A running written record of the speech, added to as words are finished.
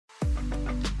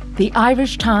the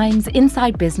Irish Times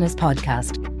Inside Business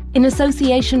podcast, in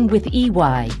association with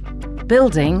EY,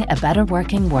 building a better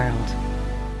working world.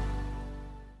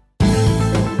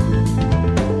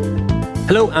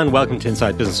 Hello and welcome to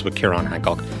Inside Business with Ciarán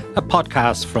Hancock, a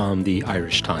podcast from the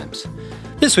Irish Times.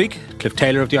 This week, Cliff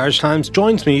Taylor of the Irish Times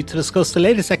joins me to discuss the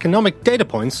latest economic data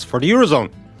points for the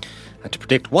Eurozone and to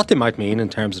predict what they might mean in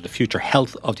terms of the future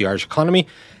health of the Irish economy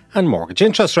and mortgage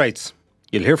interest rates.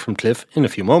 You'll hear from Cliff in a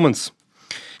few moments.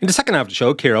 In the second half of the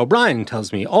show, Ciara O'Brien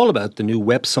tells me all about the new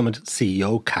Web Summit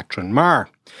CEO, Catherine Marr.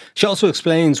 She also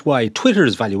explains why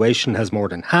Twitter's valuation has more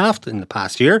than halved in the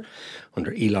past year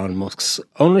under Elon Musk's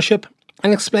ownership,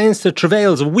 and explains the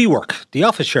travails of WeWork, the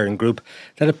office sharing group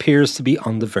that appears to be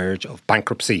on the verge of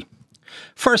bankruptcy.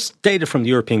 First, data from the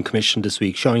European Commission this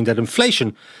week showing that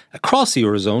inflation across the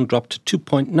Eurozone dropped to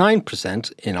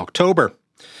 2.9% in October.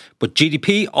 But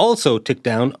GDP also ticked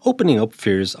down, opening up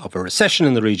fears of a recession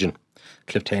in the region.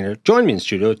 Cliff Taylor joined me in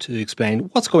studio to explain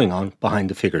what's going on behind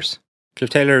the figures. Cliff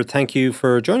Taylor, thank you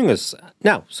for joining us.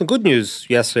 Now, some good news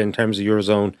yesterday in terms of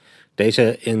Eurozone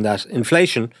data in that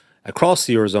inflation across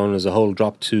the Eurozone as a whole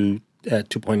dropped to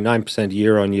 2.9%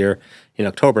 year on year in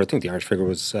October. I think the Irish figure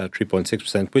was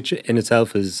 3.6%, which in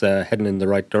itself is heading in the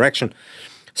right direction.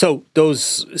 So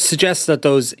those suggests that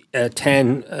those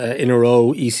 10 in a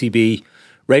row ECB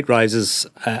rate rises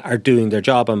are doing their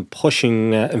job and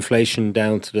pushing inflation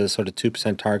down to the sort of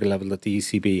 2% target level that the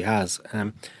ECB has.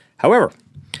 However,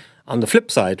 on the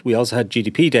flip side, we also had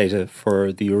GDP data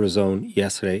for the Eurozone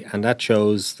yesterday, and that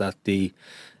shows that the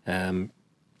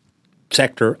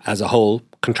sector as a whole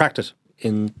contracted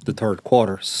in the third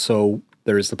quarter. So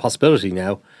there is the possibility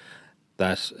now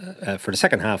that for the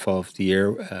second half of the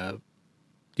year,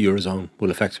 the Eurozone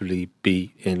will effectively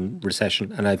be in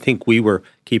recession. And I think we were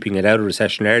keeping it out of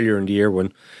recession earlier in the year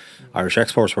when Irish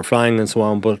exports were flying and so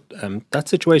on. But that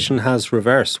situation has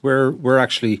reversed. We're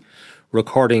actually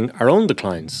recording our own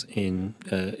declines in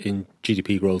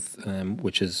GDP growth,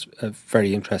 which is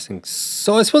very interesting.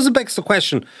 So I suppose it begs the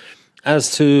question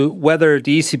as to whether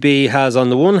the ECB has, on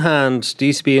the one hand, the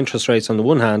ECB interest rates on the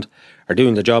one hand are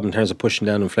doing the job in terms of pushing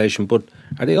down inflation, but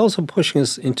are they also pushing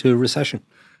us into recession?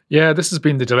 Yeah, this has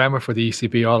been the dilemma for the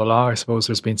ECB all along. I suppose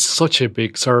there's been such a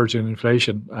big surge in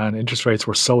inflation and interest rates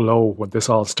were so low when this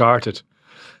all started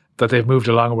that they've moved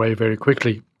a long way very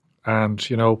quickly. And,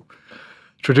 you know,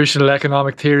 traditional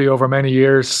economic theory over many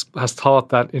years has thought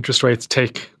that interest rates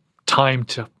take time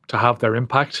to have their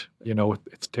impact. You know,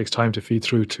 it takes time to feed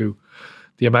through to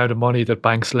the amount of money that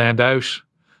banks lend out,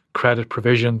 credit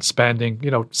provision, spending,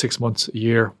 6 months, a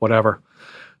year, whatever.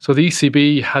 So the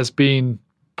ECB has been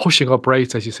pushing up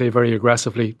rates, as you say, very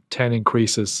aggressively, 10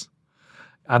 increases.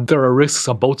 And there are risks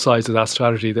on both sides of that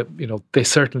strategy that, they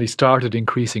certainly started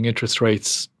increasing interest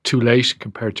rates too late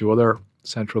compared to other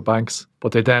central banks,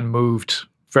 but they then moved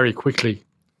very quickly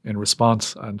in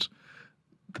response. And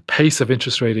the pace of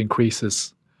interest rate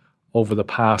increases over the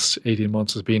past 18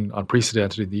 months has been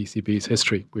unprecedented in the ECB's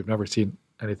history. We've never seen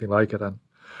anything like it. And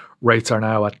rates are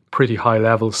now at pretty high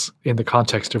levels in the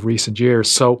context of recent years.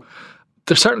 So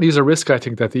there certainly is a risk, I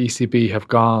think, that the ECB have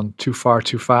gone too far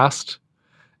too fast.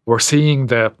 We're seeing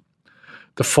the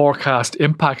forecast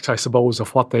impact, I suppose,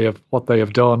 of what they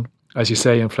have done. As you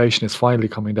say, inflation is finally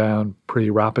coming down pretty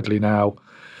rapidly now.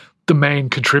 The main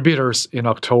contributors in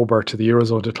October to the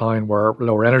Eurozone decline were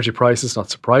lower energy prices, not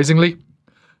surprisingly,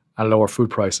 and lower food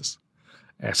prices.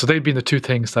 So they've been the two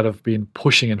things that have been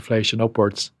pushing inflation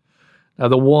upwards. Now,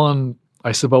 the one,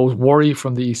 I suppose, worry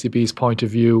from the ECB's point of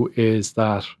view is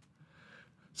that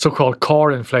so-called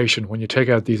core inflation, when you take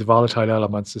out these volatile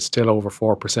elements, is still over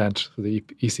 4%. So the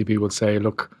ECB will say,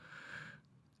 look,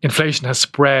 inflation has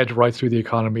spread right through the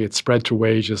economy. It's spread to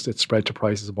wages. It's spread to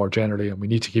prices more generally. And we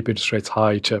need to keep interest rates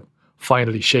high to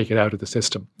finally shake it out of the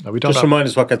system. Now, remind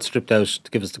us what gets stripped out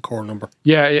to give us the core number.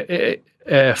 Yeah,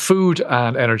 food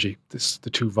and energy, the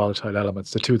two volatile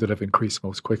elements, the two that have increased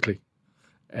most quickly.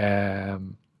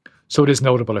 So it is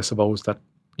notable, I suppose, that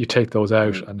you take those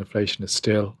out and inflation is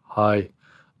still high.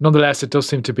 Nonetheless, it does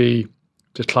seem to be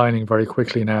declining very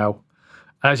quickly now.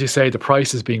 As you say, the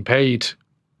price is being paid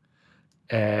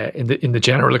in the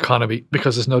general economy,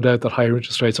 because there's no doubt that higher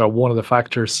interest rates are one of the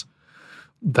factors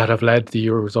that have led the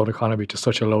Eurozone economy to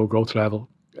such a low growth level.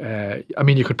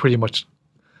 You could pretty much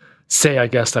say, I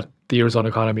guess, that the Eurozone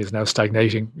economy is now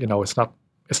stagnating. It's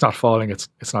not falling,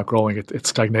 it's not growing, it's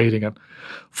stagnating. And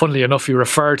funnily enough, you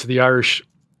refer to the Irish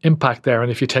impact there,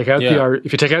 and if you take out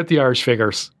the Irish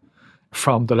figures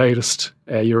from the latest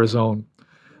Eurozone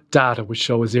data, which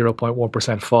show a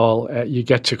 0.1% fall, you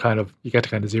get to kind of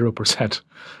 0%.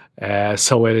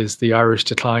 So it is the Irish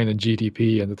decline in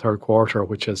GDP in the third quarter,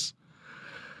 which has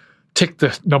ticked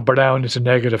the number down into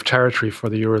negative territory for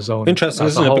the Eurozone. Interesting,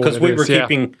 isn't it? Because we were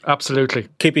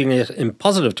keeping it in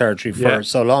positive territory for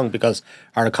so long because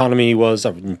our economy was,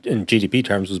 in GDP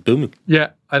terms, was booming. Yeah,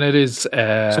 and it is.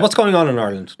 So what's going on in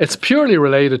Ireland? It's purely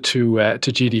related to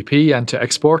GDP and to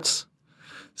exports.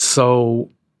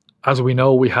 So, as we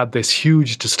know, we had this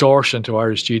huge distortion to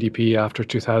Irish GDP after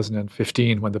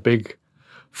 2015 when the big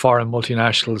foreign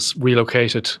multinationals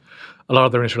relocated a lot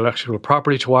of their intellectual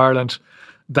property to Ireland.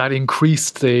 That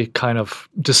increased the kind of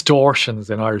distortions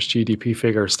in Irish GDP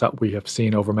figures that we have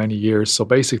seen over many years. So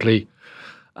basically,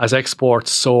 as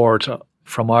exports soared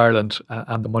from Ireland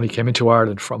and the money came into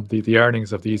Ireland from the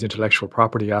earnings of these intellectual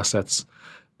property assets,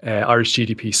 Irish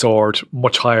GDP soared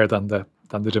much higher than the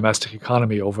domestic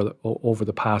economy over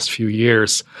the past few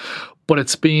years. But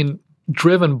it's been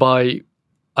driven by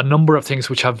a number of things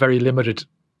which have very limited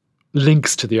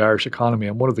links to the Irish economy.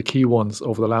 And one of the key ones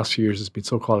over the last few years has been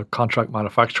so-called contract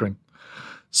manufacturing.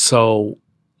 So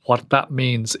what that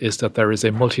means is that there is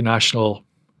a multinational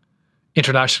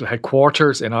international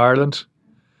headquarters in Ireland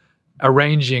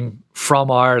arranging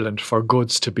from Ireland for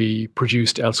goods to be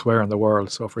produced elsewhere in the world.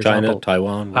 So for China, example,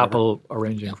 Taiwan, Apple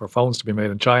arranging for phones to be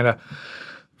made in China,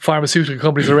 pharmaceutical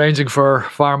companies arranging for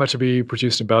pharma to be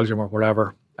produced in Belgium or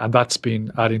wherever. And that's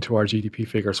been adding to our GDP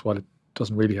figures while it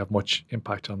doesn't really have much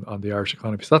impact on the Irish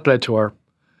economy. So that led to our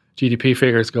GDP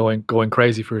figures going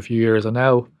crazy for a few years. And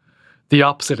now the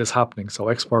opposite is happening. So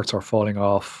exports are falling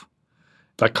off.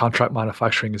 That contract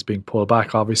manufacturing is being pulled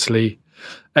back, obviously.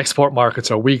 Export markets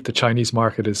are weak. The Chinese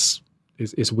market is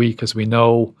weak, as we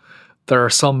know. There are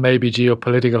some maybe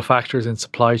geopolitical factors in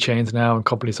supply chains now, and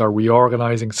companies are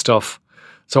reorganizing stuff.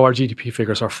 So our GDP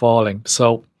figures are falling.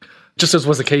 So just as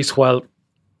was the case while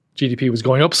GDP was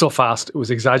going up so fast, it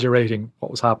was exaggerating what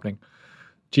was happening.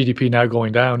 GDP now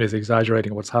going down is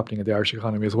exaggerating what's happening in the Irish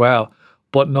economy as well.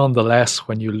 But nonetheless,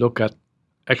 when you look at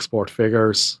export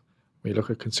figures, when you look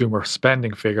at consumer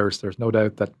spending figures, there's no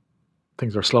doubt that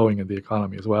things are slowing in the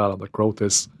economy as well, and that growth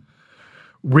is,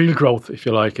 real growth, if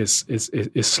you like, is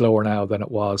slower now than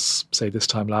it was, say, this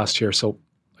time last year. So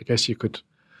I guess you could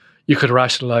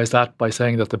rationalise that by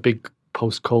saying that the big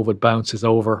post-COVID bounce is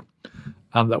over,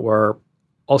 and that we're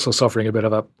also suffering a bit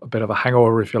of a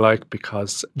hangover, if you like,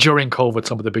 because during COVID,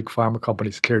 some of the big pharma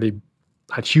companies clearly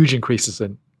had huge increases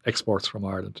in exports from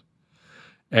Ireland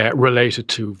related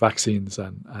to vaccines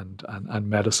and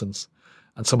medicines,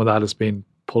 and some of that has been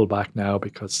pulled back now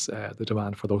because the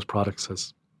demand for those products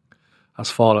has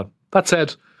fallen. That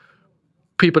said,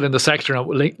 people in the sector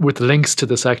with links to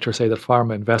the sector say that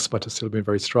pharma investment has still been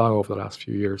very strong over the last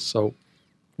few years. So.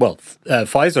 Well,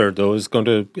 Pfizer, though, is going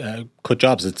to cut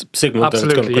jobs. It's signalled that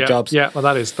it's going to cut jobs. Yeah, well,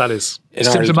 that is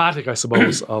symptomatic, I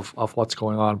suppose, of what's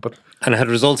going on. And it had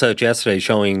results out yesterday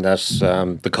showing that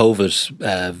the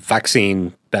COVID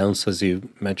vaccine bounce, as you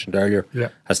mentioned earlier,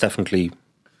 has definitely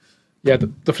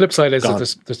the flip side is gone.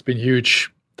 that there's been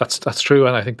huge... That's true,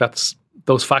 and I think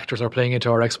those factors are playing into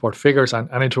our export figures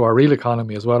and into our real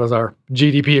economy as well as our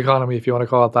GDP economy, if you want to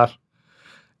call it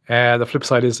that. The flip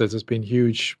side is that there's been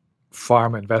huge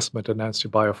pharma investment announced to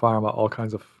biopharma, all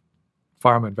kinds of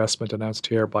pharma investment announced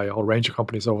here by a whole range of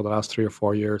companies over the last 3 or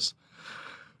 4 years.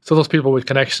 So those people with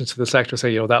connections to the sector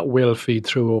say, that will feed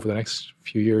through over the next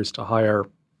few years to higher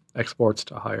exports,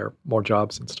 to hire more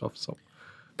jobs and stuff. So,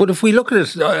 but if we look at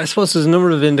it, I suppose there's a number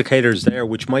of indicators there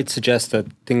which might suggest that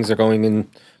things are going in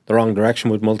the wrong direction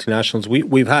with multinationals.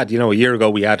 We've had, a year ago,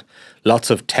 we had lots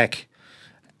of tech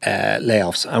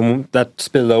layoffs, and that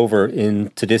spilled over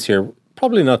into this year.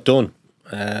 Probably not done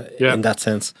in that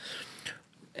sense.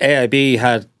 AIB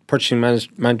had Purchasing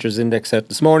Managers Index out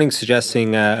this morning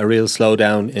suggesting a real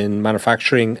slowdown in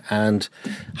manufacturing, and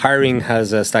hiring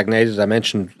has stagnated. I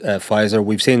mentioned Pfizer.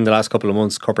 We've seen in the last couple of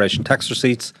months corporation tax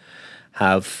receipts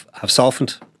have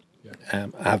softened,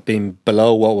 have been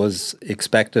below what was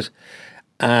expected.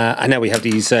 And now we have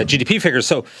these GDP figures.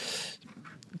 So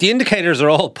the indicators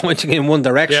are all pointing in one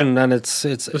direction, and it's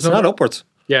not upwards.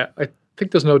 Yeah, I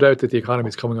think there's no doubt that the economy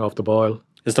is coming off the boil.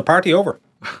 Is the party over?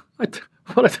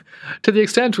 To the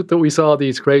extent that we saw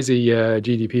these crazy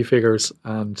GDP figures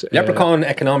and leprechaun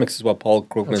economics is what Paul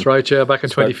Krugman. That's right. Yeah, back in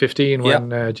 2015 when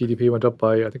GDP went up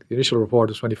by, I think the initial report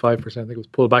was 25%. I think it was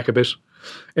pulled back a bit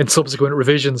in subsequent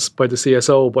revisions by the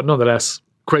CSO, but nonetheless,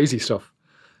 crazy stuff.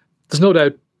 There's no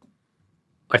doubt.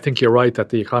 I think you're right that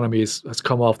the economy has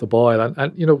come off the boil,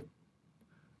 and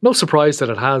no surprise that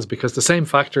it has, because the same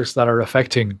factors that are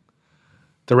affecting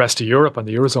the rest of Europe and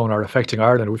the Eurozone are affecting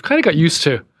Ireland. We've kind of got used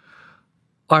to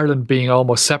Ireland being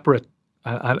almost separate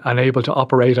and able to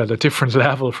operate at a different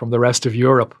level from the rest of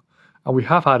Europe. And we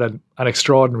have had an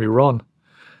extraordinary run.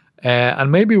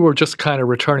 And maybe we're just kind of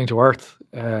returning to earth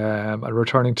and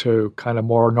returning to kind of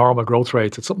more normal growth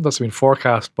rates. It's something that's been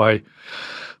forecast by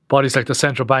bodies like the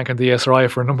central bank and the SRI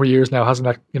for a number of years now.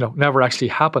 Hasn't, never actually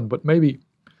happened, but maybe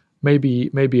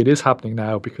it is happening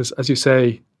now, because, as you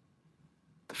say,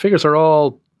 the figures are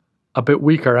all a bit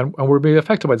weaker, and we're being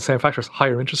affected by the same factors.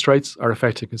 Higher interest rates are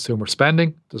affecting consumer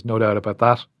spending. There's no doubt about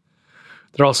that.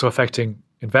 They're also affecting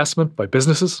investment by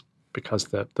businesses, because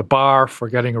the bar for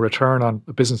getting a return on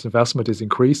a business investment is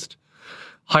increased.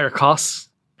 Higher costs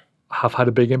have had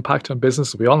a big impact on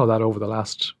business. We all know that over the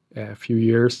last few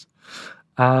years.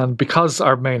 And because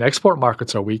our main export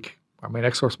markets are weak, our main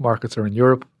export markets are in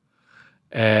Europe,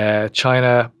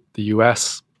 China, the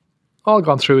US, all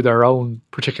gone through their own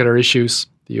particular issues.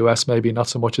 The US maybe not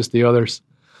so much as the others.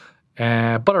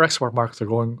 But our export markets are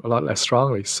going a lot less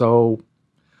strongly. So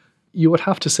you would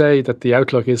have to say that the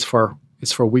outlook is for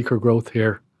weaker growth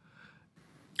here.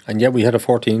 And yet we had a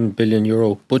 €14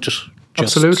 billion budget.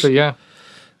 Absolutely, yeah.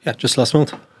 Yeah, just last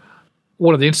month.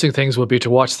 One of the interesting things will be to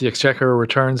watch the Exchequer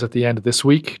returns at the end of this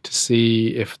week to see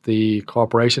if the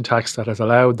corporation tax that has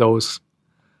allowed those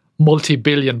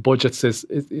multi-billion budgets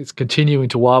is continuing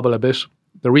to wobble a bit.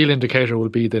 The real indicator will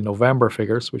be the November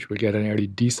figures, which we'll get in early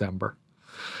December.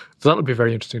 So that'll be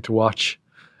very interesting to watch.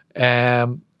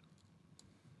 But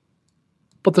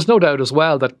there's no doubt as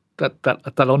well that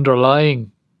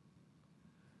underlying,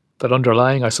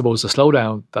 I suppose, the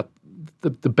slowdown, that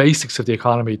the basics of the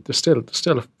economy, there's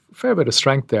still a fair bit of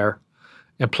strength there.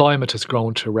 Employment has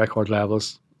grown to record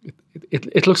levels.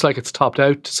 It looks like it's topped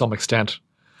out to some extent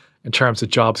in terms of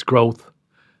jobs growth.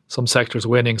 Some sectors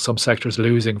winning, some sectors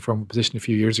losing from a position a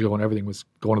few years ago when everything was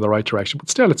going in the right direction. But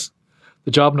still,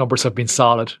 the job numbers have been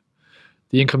solid.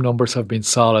 The income numbers have been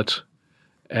solid,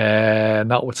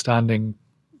 notwithstanding,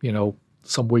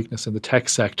 some weakness in the tech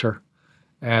sector.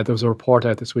 There was a report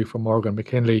out this week from Morgan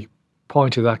McKinley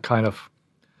pointing to that kind of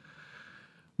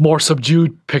more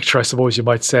subdued picture, I suppose you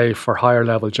might say, for higher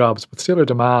level jobs, but still a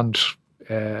demand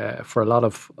for a lot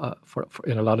of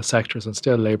in a lot of sectors, and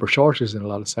still labour shortages in a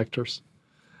lot of sectors.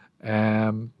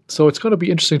 So it's going to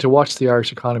be interesting to watch the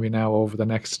Irish economy now over the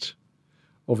next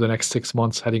 6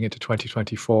 months, heading into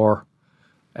 2024.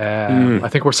 I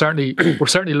think we're certainly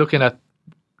looking at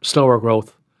slower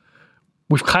growth.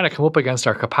 We've kind of come up against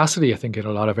our capacity, I think, in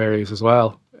a lot of areas as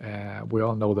well. We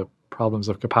all know the problems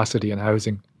of capacity in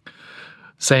housing.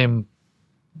 Same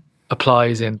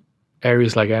applies in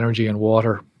areas like energy and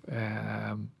water.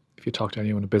 If you talk to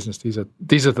anyone in business, these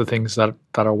are the things that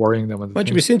are worrying them.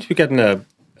 But we seem to be getting a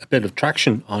bit of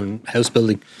traction on house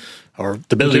building, or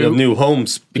the building of new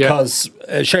homes, because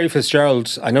Sherry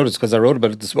Fitzgerald, I noticed because I wrote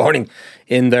about it this morning,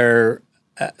 in their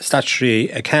statutory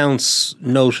accounts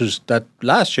noted that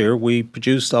last year we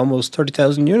produced almost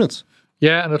 30,000 units.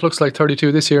 Yeah, and it looks like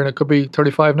 32 this year, and it could be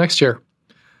 35 next year.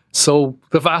 So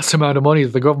the vast amount of money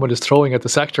that the government is throwing at the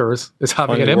sector is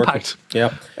having an impact.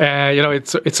 Yeah,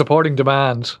 it's supporting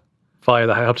demand via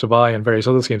the Help to Buy and various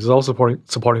other schemes. It's also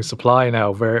supporting supply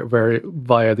now very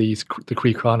via the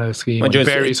Croí Chránna scheme and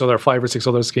various other 5 or 6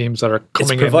 other schemes that are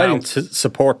coming in now. It's providing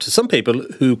support to some people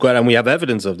who go out, and we have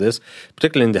evidence of this,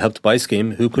 particularly in the Help to Buy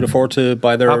scheme, who could afford to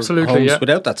buy their homes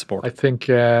without that support. I think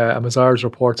a Mazars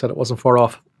report said it wasn't far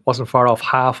off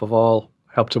half of all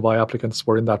Help to Buy applicants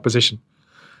were in that position.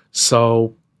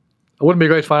 So I wouldn't be a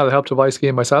great fan of the Help to Buy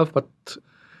scheme myself, but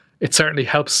it certainly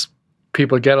helps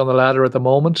people get on the ladder at the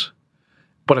moment.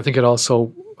 But I think it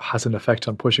also has an effect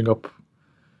on pushing up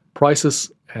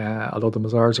prices, although the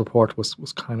Mazars report was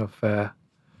kind of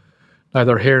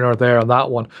neither here nor there on that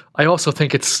one. I also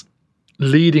think it's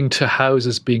leading to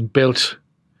houses being built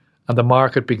and the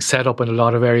market being set up in a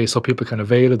lot of areas so people can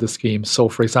avail of the scheme. So,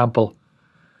 for example,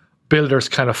 builders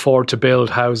can afford to build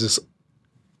houses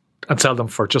and sell them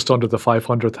for just under the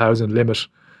 500,000 limit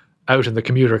out in the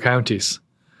commuter counties.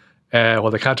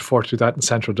 Well, they can't afford to do that in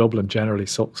central Dublin generally.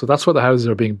 So that's where the houses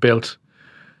are being built,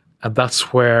 and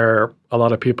that's where a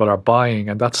lot of people are buying.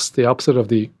 And that's the opposite of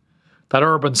that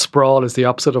urban sprawl is the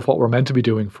opposite of what we're meant to be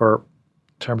doing in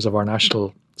terms of our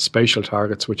national spatial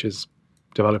targets, which is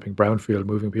developing brownfield,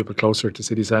 moving people closer to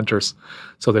city centres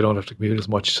so they don't have to commute as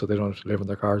much, so they don't have to live in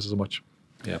their cars as much.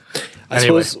 Yeah. I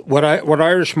suppose what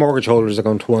Irish mortgage holders are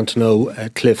going to want to know,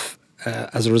 Cliff,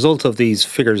 as a result of these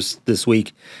figures this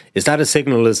week, is that a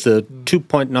signal, is the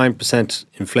 2.9%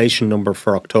 inflation number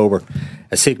for October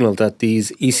a signal that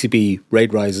these ECB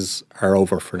rate rises are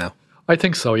over for now? I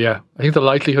think so, yeah. I think the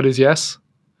likelihood is yes.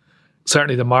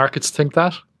 Certainly the markets think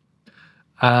that.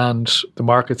 And the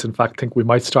markets, in fact, think we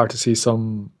might start to see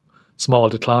some small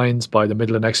declines by the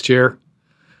middle of next year.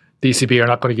 The ECB are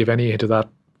not going to give any hint of that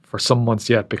for some months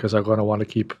yet, because they're going to want to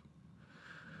keep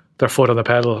their foot on the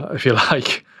pedal, if you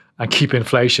like, and keep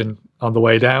inflation on the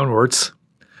way downwards.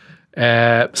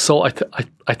 So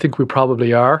I think we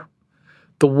probably are.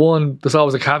 There's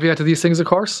always a caveat to these things, of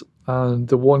course, and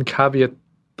the one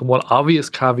obvious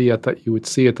caveat that you would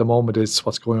see at the moment is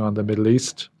what's going on in the Middle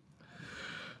East,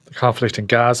 the conflict in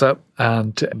Gaza,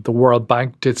 and the World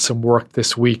Bank did some work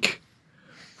this week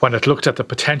when it looked at the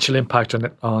potential impact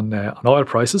on oil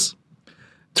prices.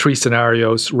 3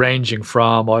 scenarios ranging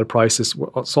from oil prices.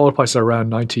 So oil prices are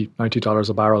around $90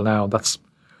 a barrel now. That's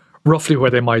roughly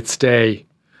where they might stay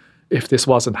if this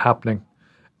wasn't happening.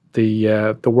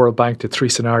 The World Bank did 3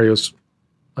 scenarios.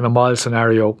 In a mild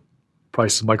scenario,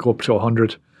 prices might go up to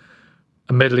 100.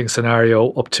 A middling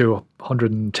scenario up to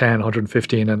 110,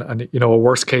 115, and a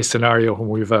worst case scenario when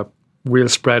we've a real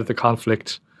spread of the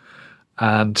conflict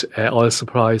and oil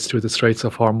supplies through the Straits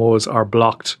of Hormuz are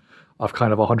blocked of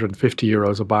kind of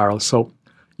 €150 a barrel. So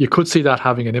you could see that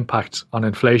having an impact on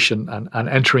inflation and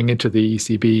entering into the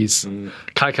ECB's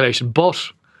calculation.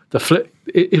 But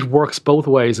it works both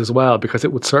ways as well, because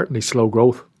it would certainly slow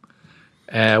growth.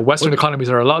 Western economies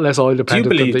are a lot less oil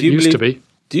dependent than they used to be.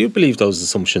 Do you believe those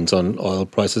assumptions on oil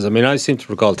prices? I mean, I seem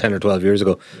to recall 10 or 12 years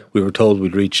ago, we were told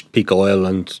we'd reached peak oil.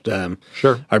 And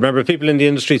sure. I remember people in the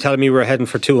industry telling me we were heading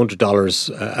for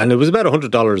 $200. And it was about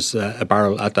 $100 a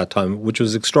barrel at that time, which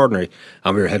was extraordinary.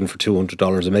 And we were heading for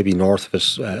 $200 and maybe north of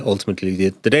it. Ultimately,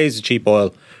 the days of cheap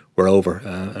oil were over.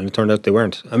 And it turned out they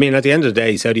weren't. I mean, at the end of the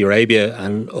day, Saudi Arabia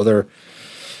and other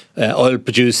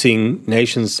oil-producing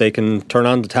nations, they can turn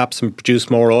on the taps and produce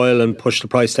more oil and push the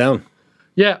price down.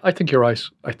 Yeah, I think you're right.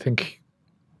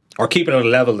 Or keep it at a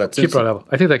level that's... Keep it at a level.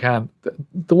 I think they can.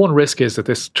 The one risk is that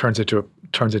this turns into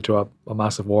a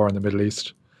massive war in the Middle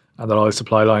East and that oil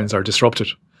supply lines are disrupted.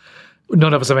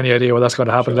 None of us have any idea where that's going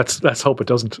to happen. Sure. Let's hope it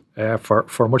doesn't,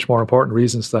 for much more important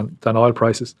reasons than oil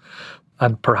prices.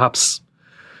 And perhaps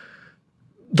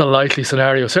the likely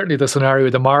scenario, certainly the scenario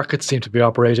the markets seem to be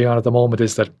operating on at the moment,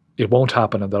 is that it won't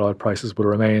happen and that oil prices will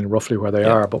remain roughly where they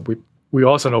are. But we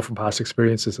also know from past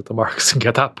experiences that the markets can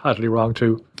get that badly wrong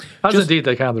too. Indeed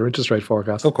they can, their interest rate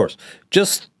forecast. Of course.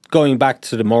 Just going back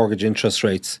to the mortgage interest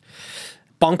rates,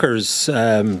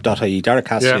 Bonkers.ie, Derek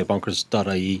Cassidy at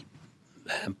Bonkers.ie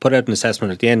put out an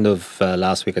assessment at the end of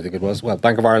last week, I think it was. Well,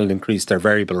 Bank of Ireland increased their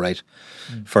variable rate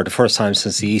for the first time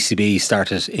since the ECB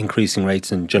started increasing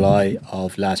rates in July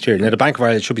of last year. Now, the Bank of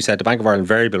Ireland, it should be said, the Bank of Ireland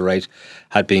variable rate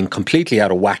had been completely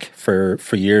out of whack for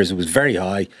years. It was very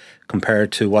high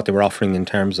compared to what they were offering in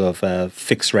terms of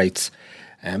fixed rates.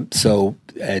 So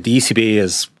the ECB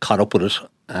has caught up with it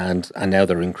and now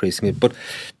they're increasing it. But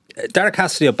Derek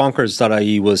Cassidy at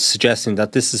Bonkers.ie was suggesting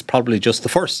that this is probably just the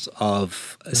first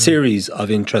of a series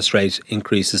of interest rate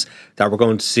increases that we're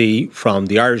going to see from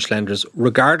the Irish lenders,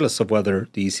 regardless of whether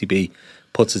the ECB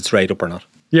puts its rate up or not.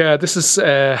 Yeah, this is,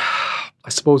 I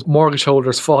suppose, mortgage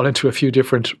holders fall into a few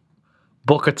different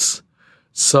buckets.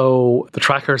 So the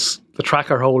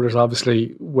tracker holders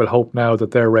obviously will hope now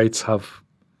that their rates have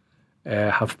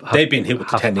they've been hit with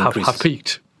the 10 increases. Have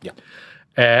peaked. Yeah.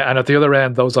 And at the other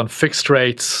end, those on fixed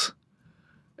rates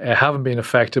haven't been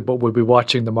affected, but will be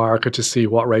watching the market to see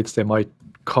what rates they might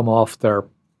come off their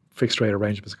fixed rate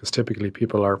arrangements, because typically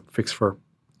people are fixed for,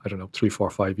 3, 4,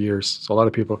 5 years. So a lot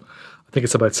of people, I think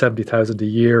it's about 70,000 a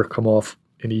year, come off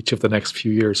in each of the next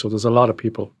few years. So there's a lot of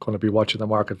people going to be watching the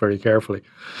market very carefully.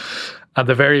 And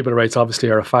the variable rates obviously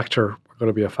are going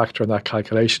to be a factor in that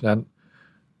calculation. And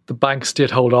the banks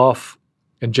did hold off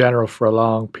in general for a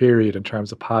long period in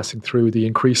terms of passing through the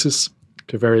increases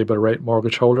to variable rate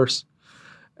mortgage holders.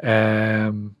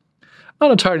 Not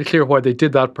entirely clear why they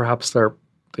did that. Perhaps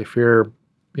they fear,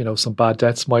 some bad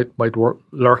debts might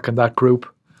lurk in that group.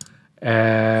 We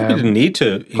didn't need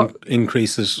to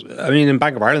increase it. I mean, in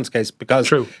Bank of Ireland's case, because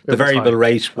the variable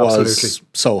rate was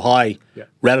so high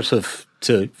relative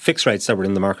to fixed rates that were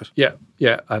in the market. Yeah,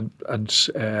 and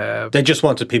they just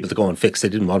wanted people to go and fix. They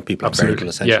didn't want people on variable,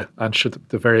 essentially. Yeah, and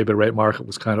the variable rate market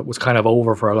was kind of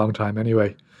over for a long time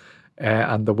anyway,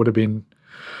 and there would have been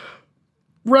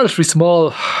relatively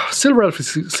small, still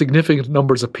relatively significant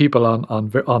numbers of people on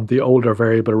the older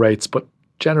variable rates, but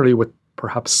generally with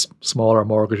perhaps smaller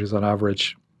mortgages on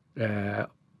average,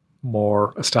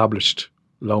 more established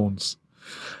loans.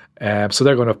 So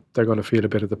they're going to feel a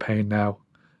bit of the pain now,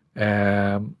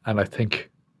 and I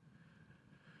think,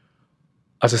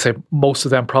 as I say, most of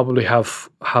them probably have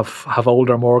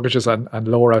older mortgages and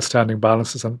lower outstanding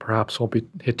balances, and perhaps won't be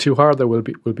hit too hard. There will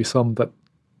be some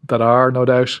that are, no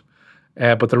doubt,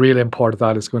 but the real import of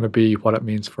that is going to be what it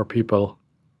means for people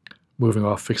moving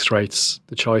off fixed rates,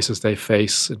 the choices they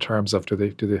face in terms of do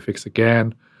they fix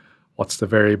again, what's the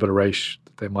variable rate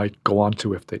that they might go on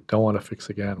to if they don't want to fix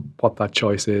again, what that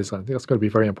choice is. And I think that's going to be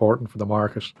very important for the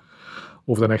market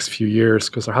over the next few years,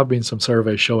 because there have been some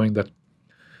surveys showing that,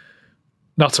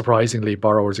 not surprisingly,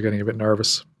 borrowers are getting a bit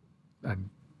nervous,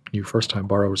 and new first-time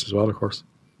borrowers as well, of course.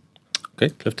 Okay,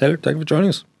 Cliff Taylor, thank you for joining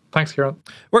us. Thanks, Kieran.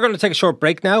 We're going to take a short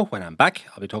break now. When I'm back,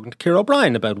 I'll be talking to Ciara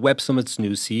O'Brien about Web Summit's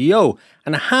new CEO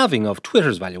and a halving of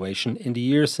Twitter's valuation in the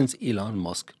year since Elon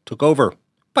Musk took over.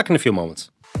 Back in a few moments.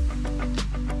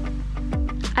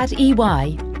 At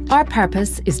EY, our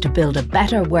purpose is to build a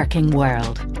better working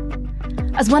world.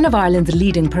 As one of Ireland's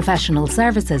leading professional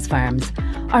services firms,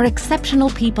 our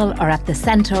exceptional people are at the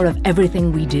centre of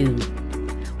everything we do.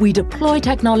 We deploy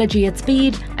technology at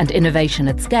speed and innovation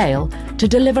at scale to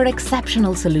deliver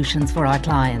exceptional solutions for our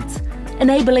clients,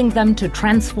 enabling them to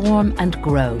transform and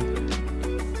grow.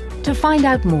 To find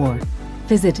out more,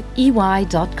 visit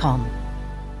ey.com.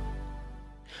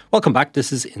 Welcome back.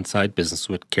 This is Inside Business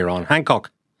with Ciara Hancock.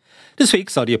 This week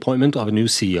saw the appointment of a new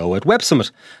CEO at Web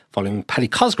Summit, following Paddy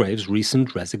Cosgrave's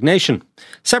recent resignation.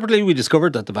 Separately, we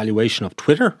discovered that the valuation of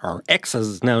Twitter, or X as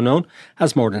it's now known,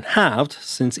 has more than halved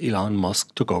since Elon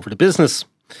Musk took over the business.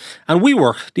 And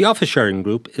WeWork, the office sharing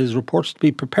group, is reported to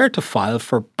be prepared to file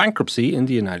for bankruptcy in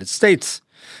the United States.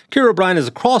 Ciara O'Brien is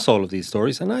across all of these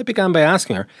stories, and I began by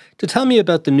asking her to tell me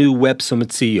about the new Web Summit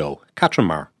CEO, Catherine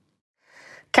Marr.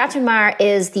 Catherine Marr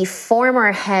is the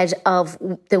former head of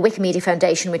the Wikimedia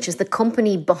Foundation, which is the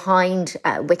company behind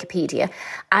Wikipedia.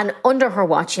 And under her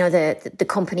watch, the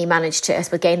company managed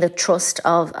to gain the trust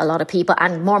of a lot of people,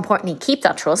 and more importantly, keep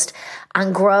that trust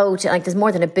and grow to, there's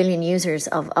more than 1 billion users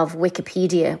of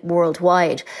Wikipedia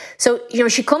worldwide. So,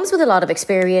 she comes with a lot of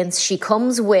experience. She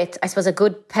comes with, I suppose, a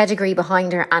good pedigree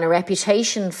behind her and a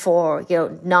reputation for,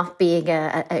 not being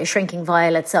a shrinking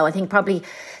violet. So I think probably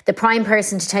the prime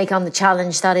person to take on the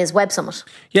challenge that is Web Summit.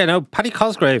 Yeah, now, Paddy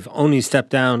Cosgrave only stepped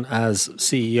down as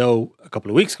CEO a couple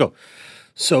of weeks ago.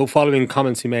 So following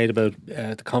comments he made about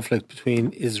the conflict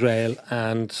between Israel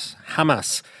and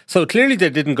Hamas. So clearly they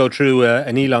didn't go through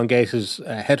an elongated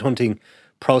headhunting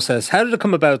process. How did it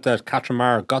come about that Catherine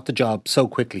Marr got the job so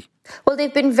quickly? Well,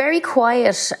 they've been very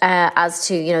quiet as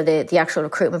to, the actual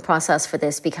recruitment process for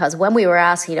this, because when we were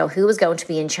asked, who was going to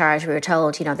be in charge, we were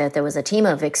told, that there was a team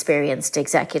of experienced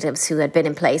executives who had been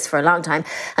in place for a long time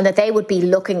and that they would be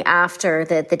looking after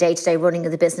the day-to-day running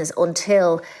of the business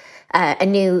until a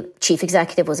new chief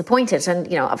executive was appointed.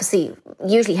 And, obviously,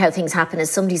 usually how things happen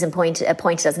is somebody's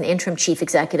appointed as an interim chief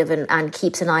executive and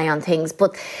keeps an eye on things.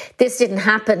 But this didn't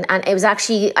happen. And it was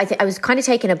actually, I was kind of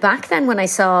taken aback then when I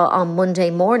saw on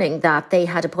Monday morning that they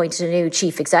had appointed a new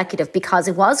chief executive, because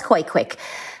it was quite quick.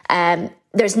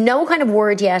 There's no kind of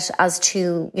word yet as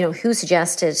to, who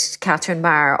suggested Catherine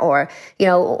Marr or,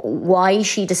 why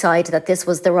she decided that this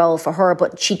was the role for her.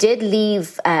 But she did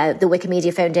leave the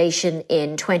Wikimedia Foundation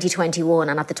in 2021.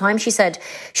 And at the time she said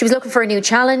she was looking for a new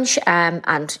challenge. And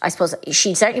I suppose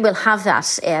she certainly will have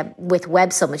that with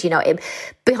Web Summit.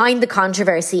 Behind the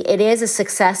controversy, it is a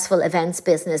successful events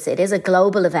business. It is a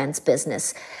global events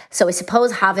business. So I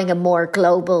suppose having a more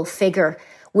global figure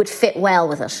would fit well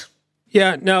with it.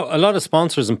 Yeah, now a lot of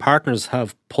sponsors and partners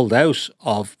have pulled out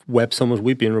of Web Summit.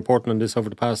 We've been reporting on this over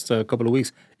the past couple of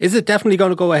weeks. Is it definitely going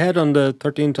to go ahead on the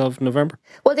 13th of November?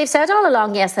 Well, they've said all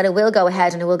along, yes, that it will go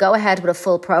ahead, and it will go ahead with a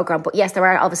full programme. But yes, there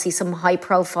are obviously some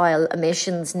high-profile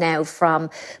omissions now from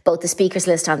both the speakers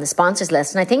list and the sponsors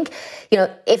list. And I think,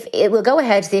 if it will go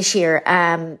ahead this year,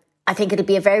 I think it'll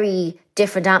be a very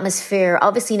different atmosphere.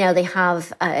 Obviously, now they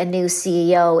have a new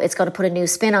CEO. It's going to put a new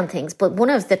spin on things. But one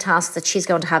of the tasks that she's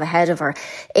going to have ahead of her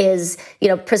is,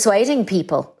 persuading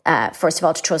people, first of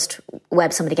all, to trust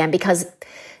Web Summit again. Because,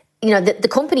 the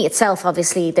company itself,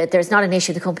 obviously, there's not an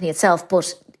issue with the company itself,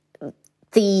 but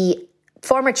the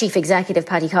former chief executive,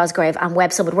 Paddy Cosgrave, and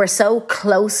Web Summit were so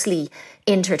closely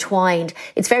intertwined.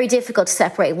 It's very difficult to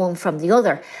separate one from the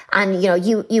other. And,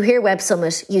 you hear Web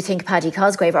Summit, you think Paddy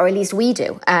Cosgrave, or at least we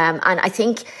do. And I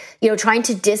think, trying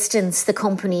to distance the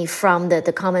company from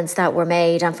the comments that were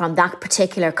made and from that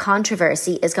particular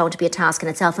controversy is going to be a task in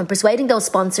itself. And persuading those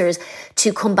sponsors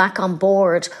to come back on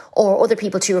board or other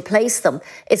people to replace them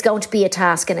is going to be a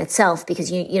task in itself,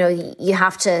 because, you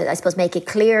have to, I suppose, make it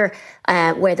clear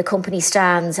where the company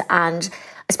stands. And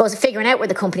I suppose figuring out where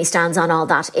the company stands on all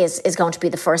that is going to be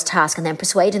the first task, and then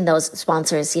persuading those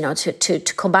sponsors, to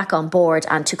come back on board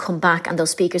and to come back, and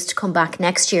those speakers to come back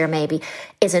next year maybe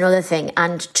is another thing.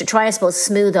 And to try, I suppose,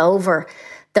 smooth over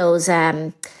those,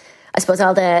 I suppose,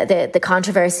 all the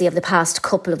controversy of the past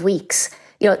couple of weeks,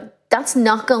 that's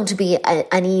not going to be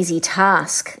an easy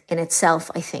task in itself,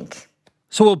 I think.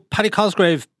 So will Paddy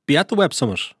Cosgrave be at the Web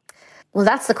Summit? Well,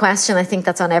 that's the question. I think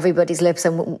that's on everybody's lips,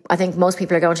 and I think most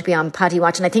people are going to be on Paddy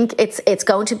watch. And I think it's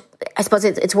going to. I suppose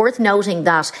it's worth noting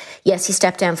that yes, he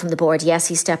stepped down from the board. Yes,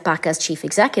 he stepped back as chief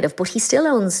executive, but he still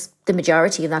owns the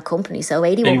majority of that company. So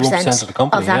 81% of the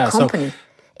company, of that company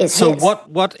is so his.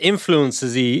 What influence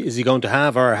is he going to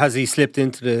have, or has he slipped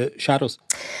into the shadows?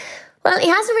 Well, he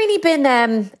hasn't really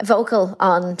been vocal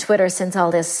on Twitter since all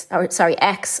this,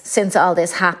 X, since all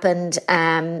this happened.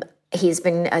 He's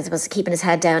been, I suppose, keeping his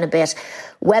head down a bit.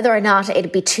 Whether or not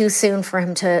it'd be too soon for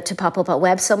him to pop up at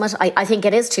Web Summit, I think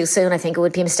it is too soon. I think it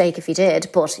would be a mistake if he did.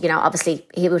 But, obviously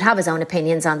he would have his own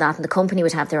opinions on that, and the company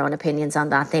would have their own opinions on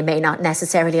that. They may not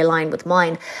necessarily align with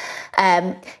mine.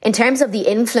 In terms of the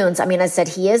influence, as I said,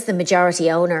 he is the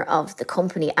majority owner of the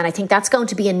company. And I think that's going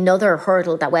to be another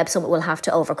hurdle that Web Summit will have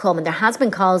to overcome. And there has been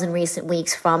calls in recent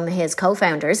weeks from his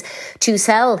co-founders to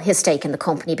sell his stake in the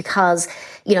company because,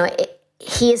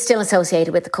 he is still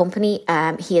associated with the company.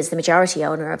 He is the majority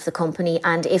owner of the company.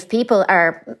 And if people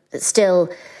are still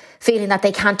feeling that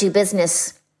they can't do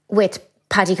business with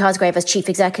Paddy Cosgrave as chief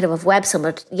executive of Web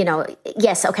Summit,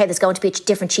 yes, okay, there's going to be a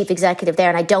different chief executive there.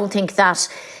 And I don't think that,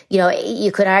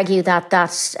 you could argue that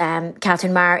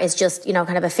Catherine Marr is just,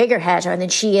 kind of a figurehead. And then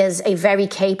she is a very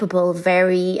capable,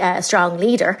 very strong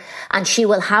leader. And she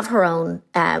will have her own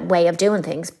way of doing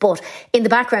things. But in the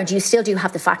background, you still do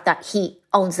have the fact that he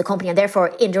owns the company and therefore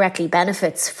indirectly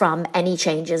benefits from any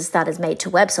changes that is made to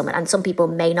Web Summit. And some people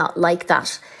may not like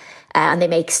that. And they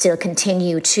may still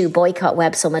continue to boycott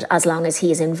Web Summit as long as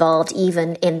he is involved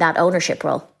even in that ownership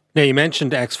role. Now, you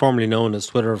mentioned X, formerly known as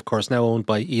Twitter, of course, now owned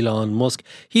by Elon Musk.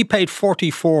 He paid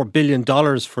 $44 billion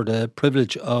for the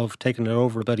privilege of taking it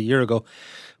over about a year ago.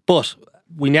 But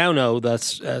we now know that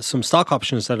some stock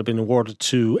options that have been awarded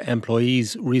to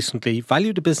employees recently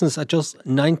valued the business at just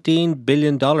 $19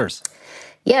 billion.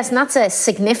 Yes, and that's a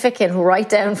significant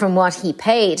write-down from what he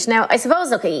paid. Now, I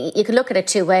suppose, you could look at it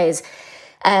two ways.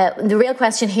 The real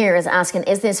question here is asking,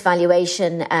 is this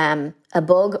valuation a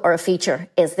bug or a feature?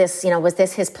 Is this, was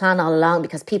this his plan all along?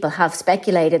 Because people have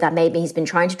speculated that maybe he's been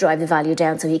trying to drive the value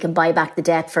down so he can buy back the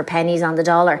debt for pennies on the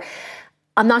dollar.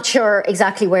 I'm not sure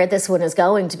exactly where this one is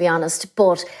going, to be honest,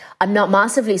 but I'm not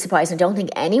massively surprised. I don't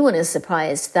think anyone is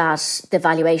surprised that the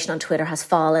valuation on Twitter has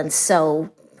fallen so,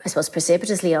 I suppose,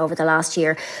 precipitously over the last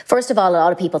year. First of all, a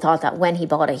lot of people thought that when he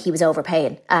bought it, he was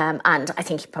overpaying. And I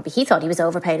think he thought he was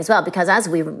overpaying as well, because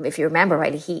if you remember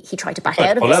rightly, he tried to back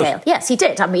out of the sale. Yes, he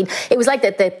did. It was like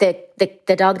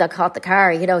the dog that caught the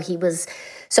car. He was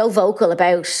so vocal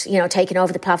about, taking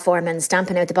over the platform and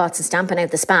stamping out the bots and stamping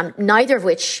out the spam, neither of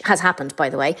which has happened, by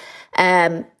the way,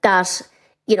 that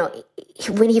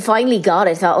when he finally got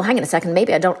it, I thought, oh, hang on a second,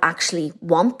 maybe I don't actually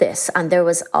want this. And there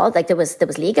was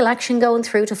legal action going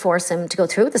through to force him to go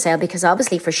through with the sale, because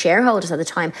obviously for shareholders at the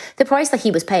time, the price that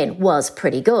he was paying was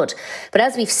pretty good. But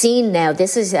as we've seen now,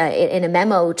 this is in a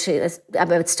memo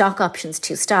about stock options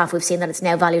to staff, we've seen that it's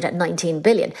now valued at 19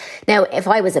 billion. Now, if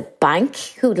I was a bank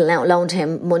who'd loaned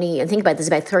him money, and think about this,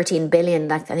 about 13 billion,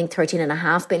 I think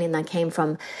 13.5 billion that came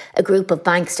from a group of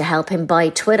banks to help him buy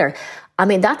Twitter.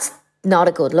 That's not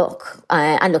a good look.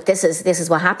 And look, this is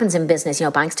what happens in business.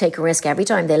 Banks take a risk every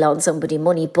time they loan somebody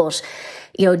money. But,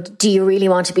 do you really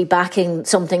want to be backing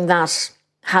something that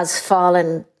has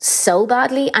fallen so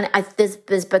badly? And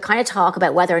there's been kind of talk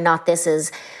about whether or not this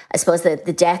is, I suppose, the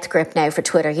death grip now for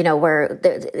Twitter, where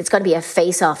it's going to be a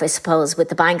face-off, I suppose, with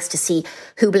the banks to see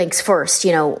who blinks first.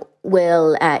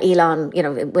 Will Elon,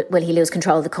 will he lose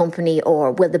control of the company,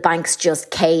 or will the banks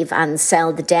just cave and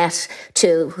sell the debt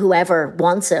to whoever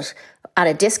wants it at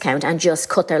a discount and just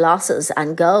cut their losses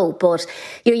and go? But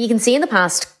you can see in the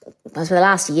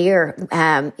last year,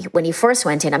 when he first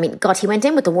went in, he went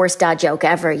in with the worst dad joke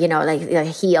ever, like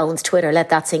he owns Twitter, let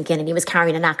that sink in, and he was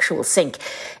carrying an actual sink,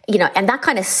 and that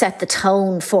kind of set the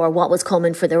tone for what was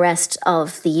coming for the rest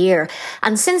of the year.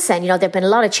 And since then, there have been a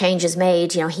lot of changes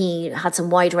made. He had some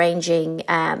wide-ranging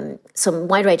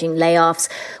layoffs,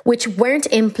 which weren't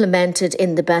implemented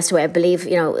in the best way. I believe,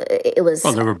 it was...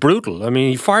 Well, they were brutal.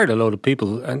 He fired a load of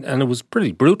people, and it was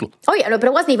pretty brutal. Oh, yeah, no, but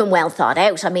it wasn't even well thought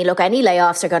out. Look, any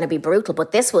layoffs are going to be brutal,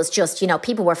 but this was just,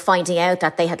 people were finding out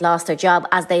that they had lost their job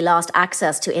as they lost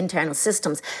access to internal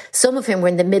systems. Some of whom were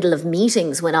in the middle of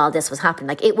meetings when all this was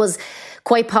happening. It was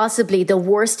quite possibly the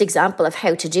worst example of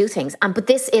how to do things. But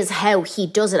this is how he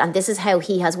does it, and this is how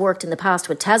he has worked in the past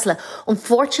with Tesla.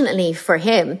 Unfortunately for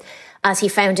him, as he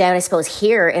found out, I suppose,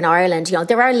 here in Ireland,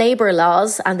 there are labour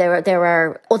laws and there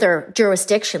are other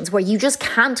jurisdictions where you just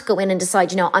can't go in and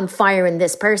decide, I'm firing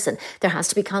this person. There has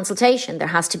to be consultation. There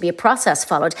has to be a process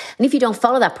followed. And if you don't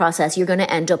follow that process, you're going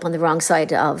to end up on the wrong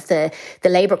side of the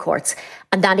labour courts.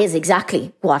 And that is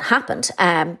exactly what happened.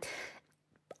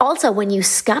 also, when you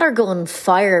scattergun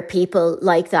fire people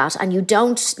like that, and you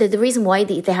don't, the reason why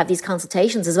they have these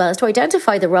consultations as well is to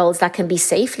identify the roles that can be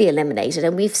safely eliminated.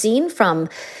 And we've seen from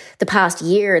the past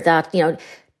year that,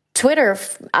 Twitter,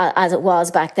 as it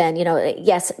was back then,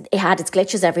 yes, it had its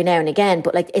glitches every now and again,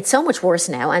 but like it's so much worse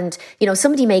now. And,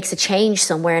 somebody makes a change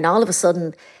somewhere and all of a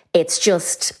sudden it's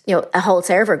just, a whole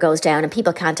server goes down and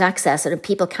people can't access it and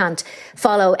people can't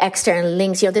follow external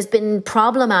links. There's been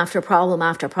problem after problem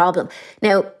after problem.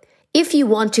 Now, if you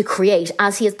want to create,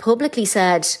 as he has publicly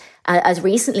said, as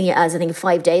recently as I think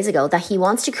 5 days ago, that he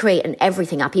wants to create an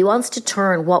everything app. He wants to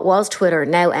turn what was Twitter,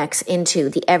 now X, into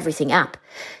the everything app.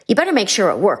 You better make sure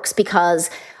it works, because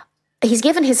he's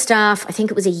given his staff, I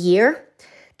think it was a year,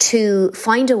 to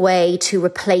find a way to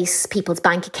replace people's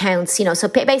bank accounts. So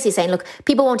basically saying, look,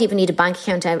 people won't even need a bank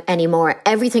account anymore.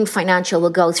 Everything financial will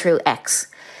go through X.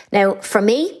 Now, for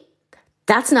me,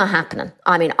 that's not happening.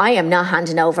 I mean, I am not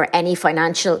handing over any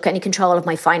control of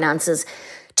my finances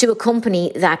to a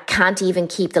company that can't even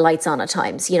keep the lights on at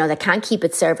times, that can't keep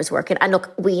its servers working. And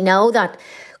look, we know that,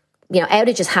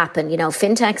 outages happen.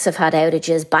 Fintechs have had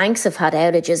outages, banks have had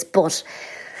outages, but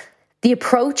the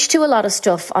approach to a lot of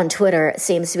stuff on Twitter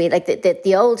seems to be like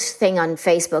the old thing on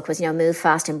Facebook was, move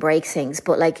fast and break things.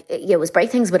 But it was break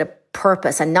things with a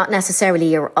purpose and not necessarily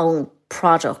your own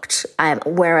product.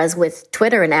 Whereas with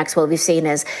Twitter and X, what we've seen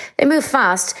is they move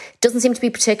fast. It doesn't seem to be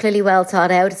particularly well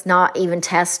thought out. It's not even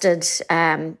tested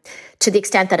to the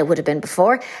extent that it would have been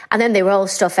before. And then they roll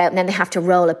stuff out and then they have to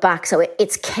roll it back. So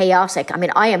it's chaotic. I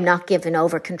mean, I am not giving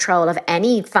over control of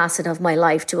any facet of my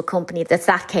life to a company that's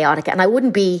that chaotic. And I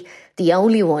wouldn't be the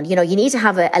only one. You need to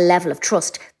have a level of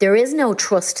trust. There is no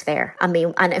trust there. I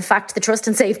mean, and in fact, the trust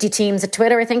and safety teams at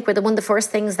Twitter, I think, were one of the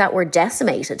first things that were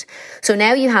decimated. So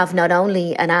now you have not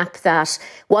only an app that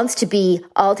wants to be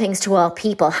all things to all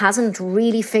people, hasn't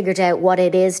really figured out what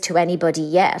it is to anybody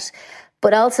yet,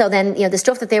 but also then, the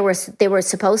stuff that they were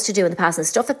supposed to do in the past, and the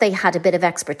stuff that they had a bit of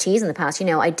expertise in the past,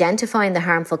 identifying the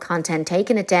harmful content,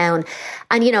 taking it down.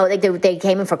 And, they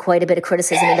came in for quite a bit of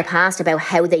criticism in the past about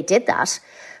how they did that.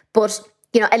 But,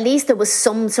 at least there was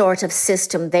some sort of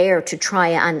system there to try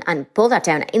and pull that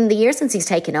down. In the year since he's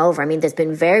taken over, I mean, there's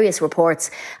been various reports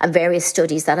and various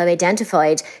studies that have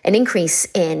identified an increase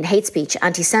in hate speech,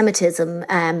 anti-Semitism,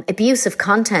 abusive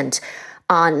content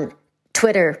on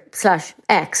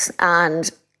Twitter/X,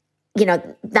 and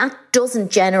that doesn't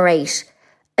generate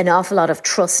an awful lot of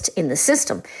trust in the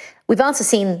system. We've also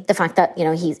seen the fact that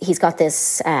he's got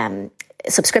this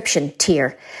subscription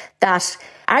tier that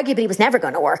arguably was never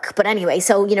going to work. But anyway,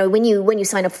 so when you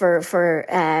sign up for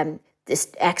this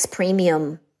X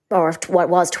Premium, or what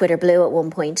was Twitter Blue at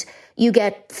one point, you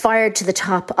get fired to the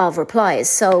top of replies.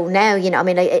 So now,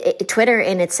 Twitter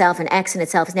in itself and X in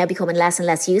itself is now becoming less and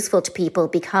less useful to people,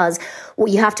 because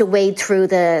you have to wade through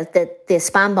the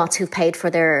spam bots who've paid for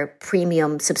their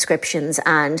premium subscriptions,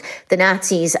 and the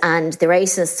Nazis and the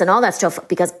racists and all that stuff,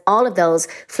 because all of those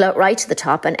float right to the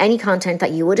top, and any content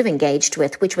that you would have engaged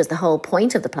with, which was the whole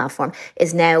point of the platform,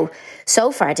 is now so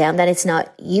far down that it's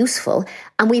not useful.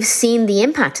 And we've seen the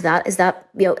impact of that is that,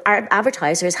 our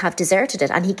advertisers have deserted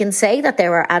it. And he can say that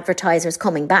there are advertisers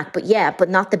coming back, but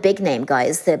not the big name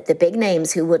guys. The big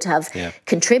names who would have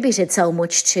contributed so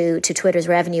much to Twitter's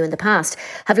revenue in the past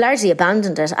have largely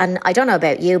abandoned it. And I don't know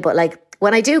about you, but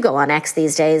when I do go on X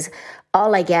these days,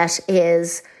 all I get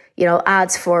is,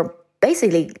 ads for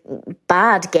basically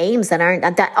bad games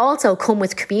that also come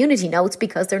with community notes,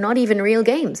 because they're not even real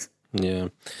games. Yeah.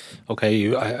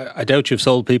 Okay. I doubt you've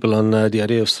sold people on the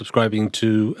idea of subscribing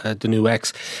to the new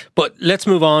X. But let's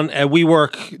move on.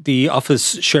 WeWork, the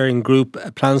office sharing group,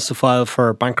 plans to file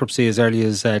for bankruptcy as early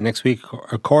as next week,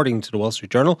 according to the Wall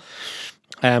Street Journal.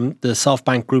 The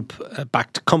SoftBank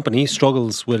Group-backed company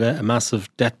struggles with a massive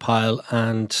debt pile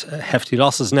and hefty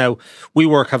losses. Now,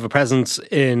 WeWork have a presence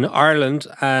in Ireland,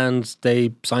 and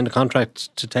they signed a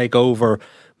contract to take over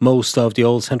most of the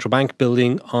old central bank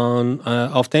building on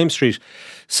off Dame Street.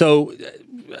 So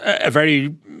a very,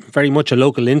 very much a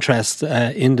local interest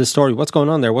in the story. What's going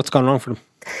on there? What's gone wrong for them?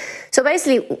 So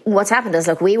basically what's happened is,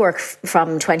 WeWork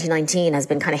from 2019 has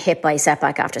been kind of hit by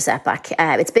setback after setback.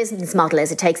 Its business model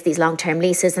is it takes these long-term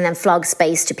leases and then flogs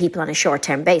space to people on a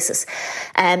short-term basis.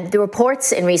 The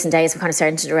reports in recent days have kind of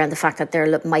centered around the fact that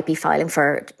they might be filing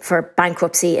for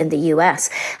bankruptcy in the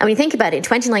US. And when you think about it, in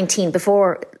 2019,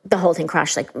 before the whole thing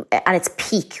crashed, at its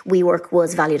peak, WeWork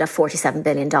was valued at $47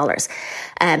 billion.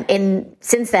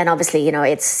 Since then, obviously,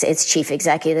 its chief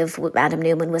executive, Adam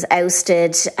Newman, was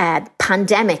ousted.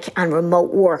 pandemic and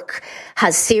remote work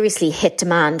has seriously hit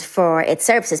demand for its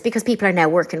services because people are now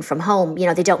working from home. You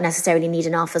know, they don't necessarily need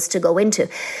an office to go into.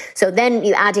 So then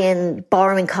you add in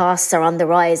borrowing costs are on the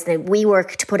rise. Now,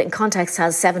 WeWork, to put it in context,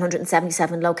 has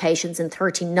 777 locations in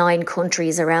 39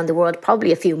 countries around the world,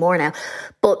 probably a few more now.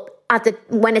 But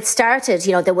when it started,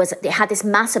 you know, they had this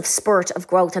massive spurt of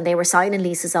growth and they were signing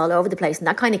leases all over the place. And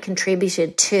that kind of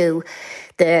contributed to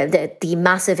the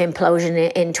massive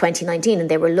implosion in 2019. And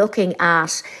they were looking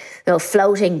at, you know,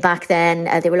 floating back then.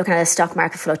 They were looking at a stock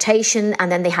market flotation, and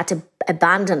then they had to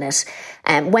abandon it.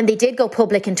 When they did go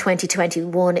public in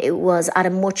 2021, it was at a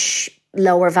much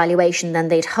lower valuation than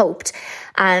they'd hoped.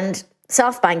 And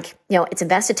SoftBank, you know, it's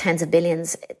invested tens of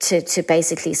billions to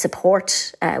basically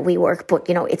support WeWork, but,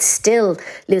 you know, it's still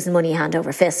losing money hand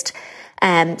over fist.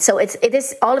 So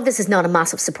all of this is not a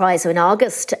massive surprise. So in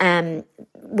August,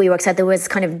 WeWork said there was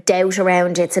kind of doubt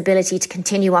around its ability to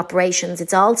continue operations.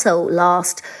 It's also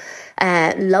lost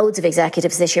loads of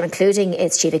executives this year, including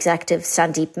its chief executive,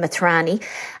 Sandeep Mathrani.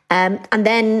 And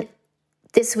then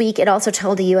this week, it also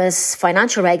told the US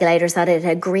financial regulators that it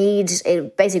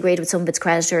basically agreed with some of its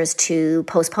creditors to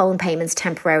postpone payments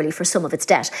temporarily for some of its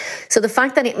debt. So the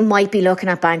fact that it might be looking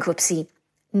at bankruptcy,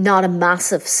 not a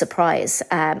massive surprise.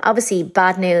 Obviously,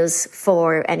 bad news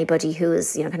for anybody who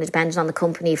is, you know, kind of dependent on the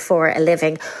company for a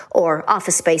living or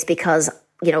office space, because,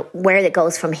 you know, where it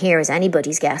goes from here is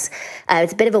anybody's guess.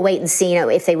 It's a bit of a wait and see, you know,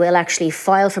 if they will actually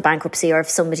file for bankruptcy or if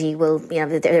somebody will, you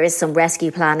know, there is some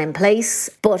rescue plan in place.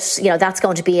 But, you know, that's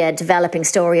going to be a developing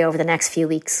story over the next few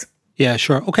weeks. Yeah,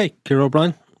 sure. Okay, Ciara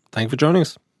O'Brien, thank you for joining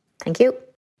us. Thank you.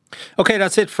 Okay,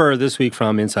 that's it for this week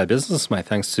from Inside Business. My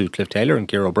thanks to Cliff Taylor and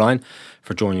Ciara O'Brien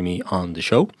for joining me on the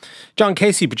show. John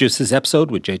Casey produced this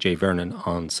episode with JJ Vernon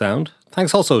on sound.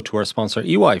 Thanks also to our sponsor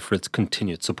EY for its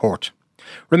continued support.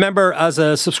 Remember, as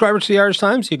a subscriber to the Irish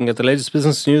Times, you can get the latest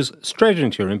business news straight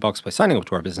into your inbox by signing up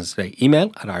to our Business Today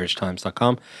email at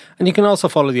irishtimes.com. And you can also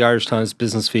follow the Irish Times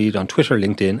business feed on Twitter,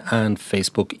 LinkedIn and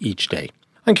Facebook each day.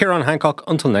 I'm Ciaran Hancock.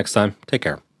 Until next time, take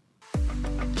care.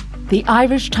 The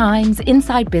Irish Times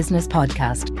Inside Business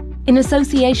Podcast, in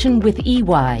association with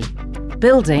EY,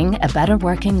 building a better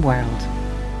working world.